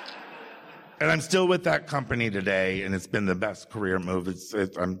I'm still with that company today, and it's been the best career move.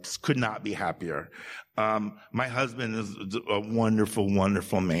 I could not be happier. My husband is a wonderful,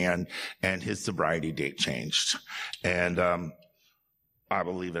 wonderful man, and his sobriety date changed. And I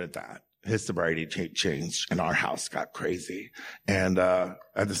will leave it at that. His sobriety changed, and our house got crazy. And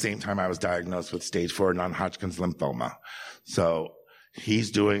at the same time, I was diagnosed with stage 4 non-Hodgkin's lymphoma. So he's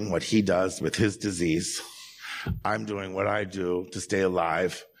doing what he does with his disease. I'm doing what I do to stay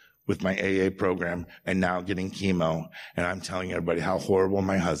alive with my AA program and now getting chemo. And I'm telling everybody how horrible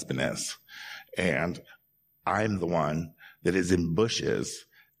my husband is. And I'm the one that is in bushes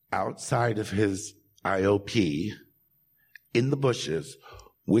outside of his IOP, in the bushes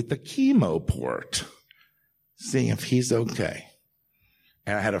with a chemo port, seeing if he's okay.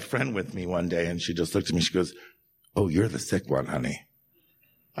 And I had a friend with me one day, and she just looked at me. She goes, "Oh, you're the sick one, honey."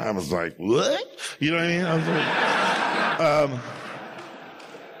 I was like, "What?" You know what I mean? I was like,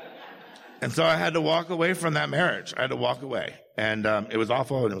 and so I had to walk away from that marriage. I had to walk away. And it was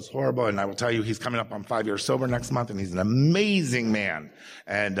awful and it was horrible. And I will tell you, he's coming up on 5 years sober next month, and he's an amazing man.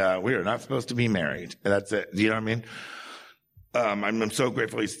 And we are not supposed to be married. That's it. Do you know what I mean? I'm so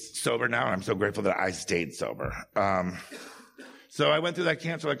grateful he's sober now, and I'm so grateful that I stayed sober. So I went through that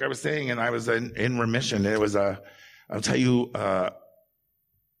cancer, like I was saying, and I was in remission. It was I'll tell you,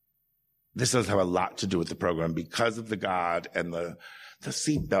 this does have a lot to do with the program because of the God and the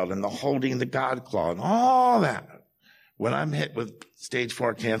seatbelt and the holding the God claw and all that. When I'm hit with stage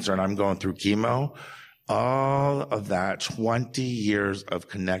 4 cancer and I'm going through chemo, all of that 20 years of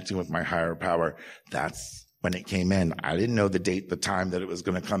connecting with my higher power, that's when it came in. I didn't know the date, the time that it was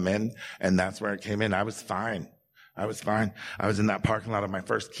going to come in, and that's where it came in. I was fine. I was in that parking lot of my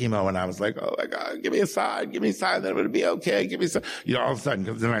first chemo, and I was like, "Oh my God, give me a sign that it would be okay. Give me some," all of a sudden,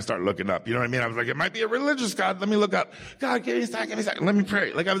 because then I start looking up. You know what I mean? I was like, it might be a religious God. Let me look up. God, give me a sign. Let me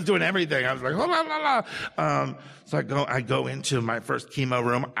pray. Like I was doing everything. I was like, so I go into my first chemo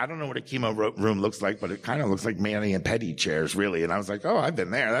room. I don't know what a chemo room looks like, but it kind of looks like Manny and Petty chairs, really. And I was like, oh, I've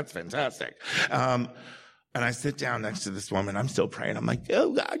been there. That's fantastic. And I sit down next to this woman. I'm still praying. I'm like,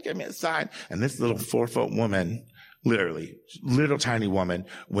 oh God, give me a sign. And this little 4-foot woman, literally, little tiny woman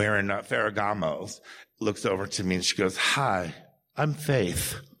wearing Ferragamos, looks over to me and she goes, "Hi, I'm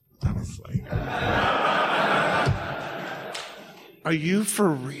Faith." I was like, are you for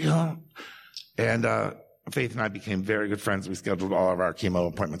real? And Faith and I became very good friends. We scheduled all of our chemo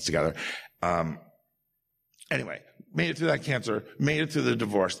appointments together. Anyway, made it through that cancer, made it through the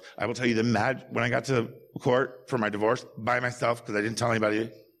divorce. I will tell you when I got to court for my divorce by myself, because I didn't tell anybody,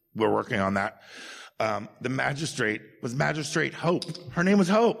 we're working on that. The magistrate was Magistrate Hope. Her name was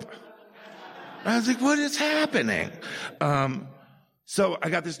Hope. I was like, what is happening? So I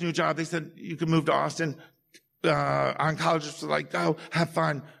got this new job. They said, you can move to Austin. Oncologists were like, go, have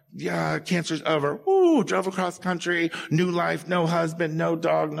fun. Yeah, cancer's over. Woo, drove across country, new life, no husband, no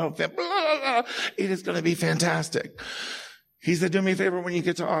dog, no family. Blah, blah, blah. It is going to be fantastic. He said, do me a favor when you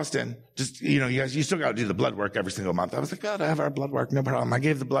get to Austin. Just, you still got to do the blood work every single month. I was like, God, I have our blood work. No problem. I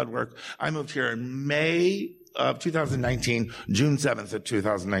gave the blood work. I moved here in May of 2019, June 7th of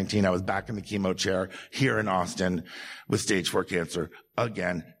 2019. I was back in the chemo chair here in Austin with stage 4 cancer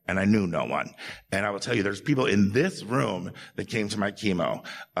again. And I knew no one. And I will tell you, there's people in this room that came to my chemo.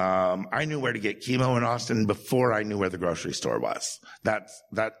 I knew where to get chemo in Austin before I knew where the grocery store was. That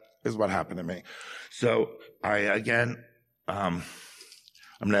is what happened to me. So I'm going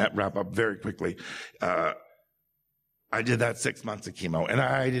to wrap up very quickly. I did that 6 months of chemo, and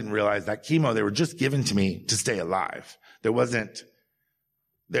I didn't realize that chemo, they were just given to me to stay alive. They were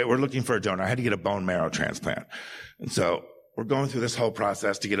looking for a donor. I had to get a bone marrow transplant. And so we're going through this whole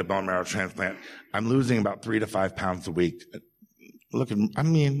process to get a bone marrow transplant. I'm losing about 3 to 5 pounds a week.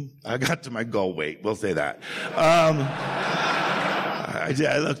 I got to my goal weight. We'll say that.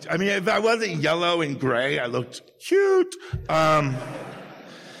 If I wasn't yellow and gray, I looked cute.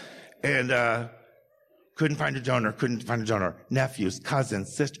 Couldn't find a donor. Nephews,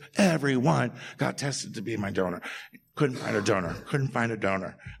 cousins, sisters, everyone got tested to be my donor. Couldn't find a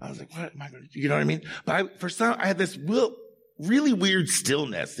donor. I was like, what am I going to do? You know what I mean? But I had this really weird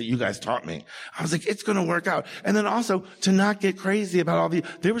stillness that you guys taught me. I was like, it's going to work out. And then also to not get crazy about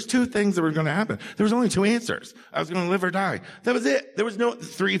there was 2 things that were going to happen. There was only 2 answers. I was going to live or die. That was it. There was no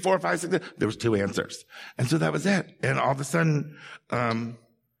 3, 4, 5, 6. There was 2 answers. And so that was it. And all of a sudden,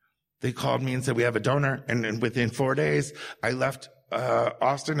 they called me and said, we have a donor. And within 4 days, I left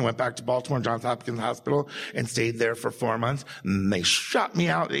Austin and went back to Baltimore and Johns Hopkins Hospital and stayed there for 4 months. And they shot me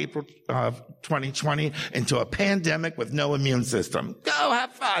out in April of 2020 into a pandemic with no immune system. Go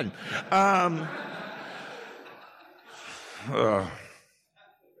have fun.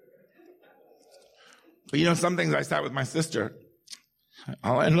 But you know, some things I sat with my sister.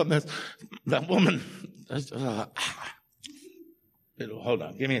 I'll end on this. That woman. Hold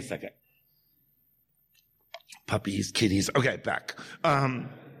on. Give me a second. Puppies, kitties. Okay, back. I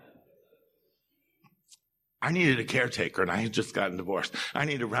needed a caretaker, and I had just gotten divorced. I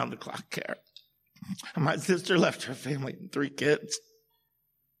needed round-the-clock care. And my sister left her family and 3 kids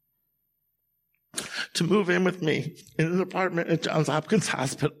to move in with me in an apartment at Johns Hopkins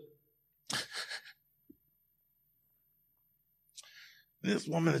Hospital. This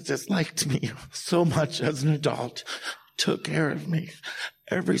woman that disliked me so much as an adult took care of me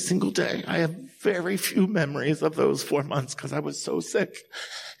every single day. I have very few memories of those 4 months because I was so sick.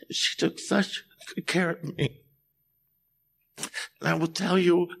 She took such good care of me. And I will tell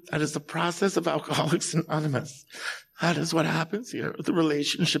you, that is the process of Alcoholics Anonymous. That is what happens here. The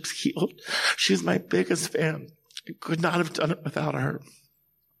relationship's healed. She's my biggest fan. I could not have done it without her.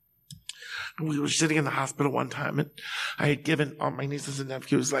 We were sitting in the hospital one time, and I had given all my nieces and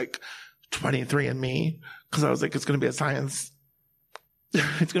nephews like 23andMe because I was like, it's going to be a science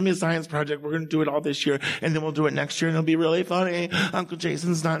project. We're going to do it all this year, and then we'll do it next year, and it'll be really funny. Uncle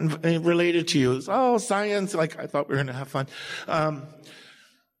Jason's not related to you. Oh, science. Like, I thought we were going to have fun.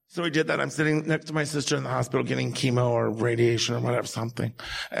 So we did that. I'm sitting next to my sister in the hospital getting chemo or radiation or whatever, something.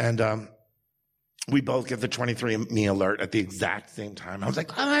 And we both get the 23andMe alert at the exact same time. I was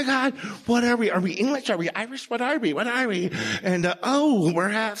like, oh my God, what are we? Are we English? Are we Irish? What are we? And, we're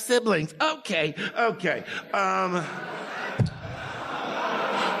half siblings. Okay. Okay.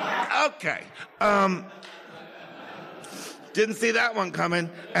 Didn't see that one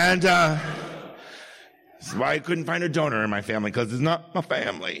coming. And, that's why I couldn't find a donor in my family, because it's not my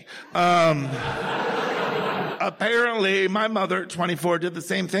family. Apparently, my mother at 24 did the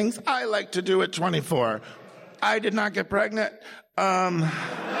same things I like to do at 24. I did not get pregnant. And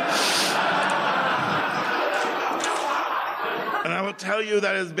I will tell you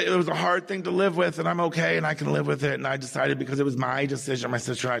that it was a hard thing to live with, and I'm okay, and I can live with it. And I decided, because it was my decision, my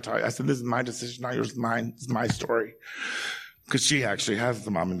sister and I talked, I said, this is my decision, not yours, mine. It's my story. Because she actually has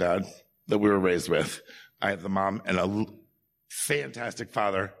the mom and dad that we were raised with. I have the mom and a fantastic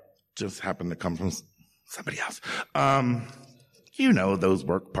father, just happened to come from somebody else. You know, those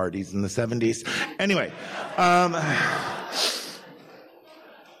work parties in the 70s. Anyway, I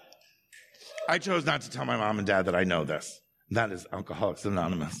chose not to tell my mom and dad that I know this. That is Alcoholics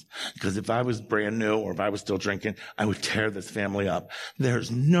Anonymous. Because if I was brand new or if I was still drinking, I would tear this family up.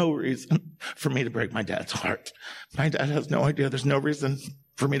 There's no reason for me to break my dad's heart. My dad has no idea. There's no reason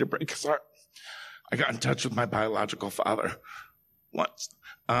for me to break his heart. I got in touch with my biological father once.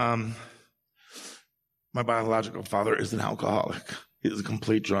 My biological father is an alcoholic. He's a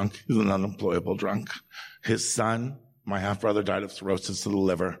complete drunk. He's an unemployable drunk. His son, my half-brother, died of cirrhosis of the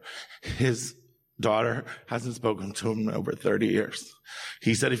liver. His daughter hasn't spoken to him in over 30 years.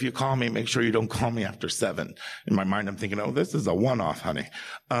 He said, if you call me, make sure you don't call me after 7. In my mind, I'm thinking, oh, this is a one-off, honey.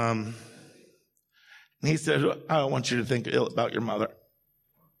 And he said, I don't want you to think ill about your mother.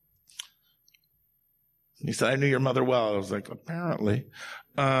 He said, I knew your mother well. I was like, apparently.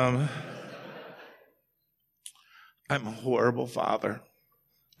 I'm a horrible father.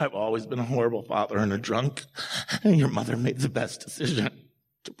 I've always been a horrible father and a drunk. And your mother made the best decision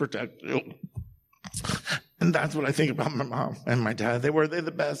to protect you. And that's what I think about my mom and my dad. Were they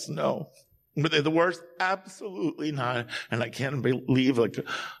the best? No. Were they the worst? Absolutely not. And I can't believe,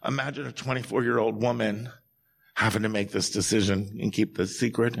 imagine a 24-year-old woman having to make this decision and keep this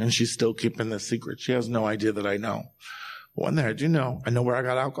secret, and she's still keeping this secret. She has no idea that I know. One there, do you know? I know where I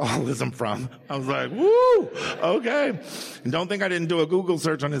got alcoholism from. I was like, woo, okay. And don't think I didn't do a Google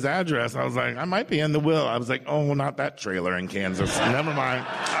search on his address. I was like, I might be in the will. I was like, oh, not that trailer in Kansas. Never mind.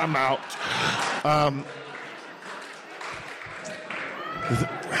 I'm out.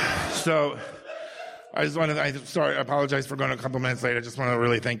 So I just wanted, I apologize for going a couple minutes late. I just want to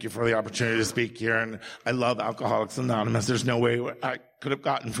really thank you for the opportunity to speak here. And I love Alcoholics Anonymous. There's no way I could have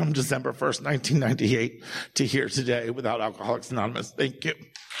gotten from December 1st, 1998 to here today without Alcoholics Anonymous. Thank you.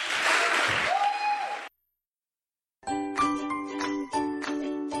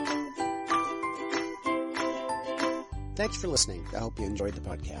 Thanks for listening. I hope you enjoyed the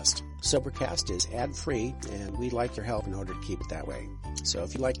podcast. Sobercast is ad-free, and we'd like your help in order to keep it that way. So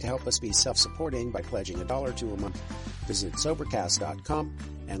if you'd like to help us be self-supporting by pledging $1 to a month, visit Sobercast.com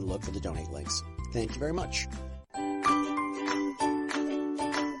and look for the donate links. Thank you very much.